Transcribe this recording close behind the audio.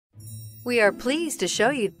We are pleased to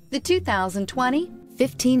show you the 2020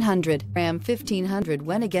 1500. Ram 1500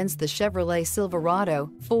 went against the Chevrolet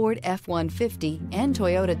Silverado, Ford F-150, and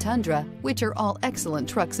Toyota Tundra, which are all excellent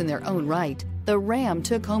trucks in their own right. The Ram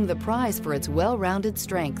took home the prize for its well-rounded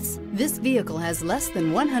strengths. This vehicle has less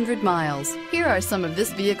than 100 miles. Here are some of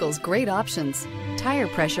this vehicle's great options: tire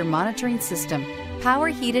pressure monitoring system, power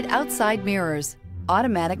heated outside mirrors,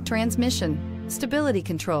 automatic transmission, stability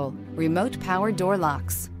control, remote power door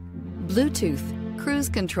locks, Bluetooth, cruise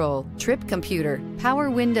control, trip computer, power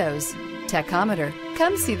windows, tachometer.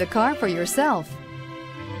 Come see the car for yourself.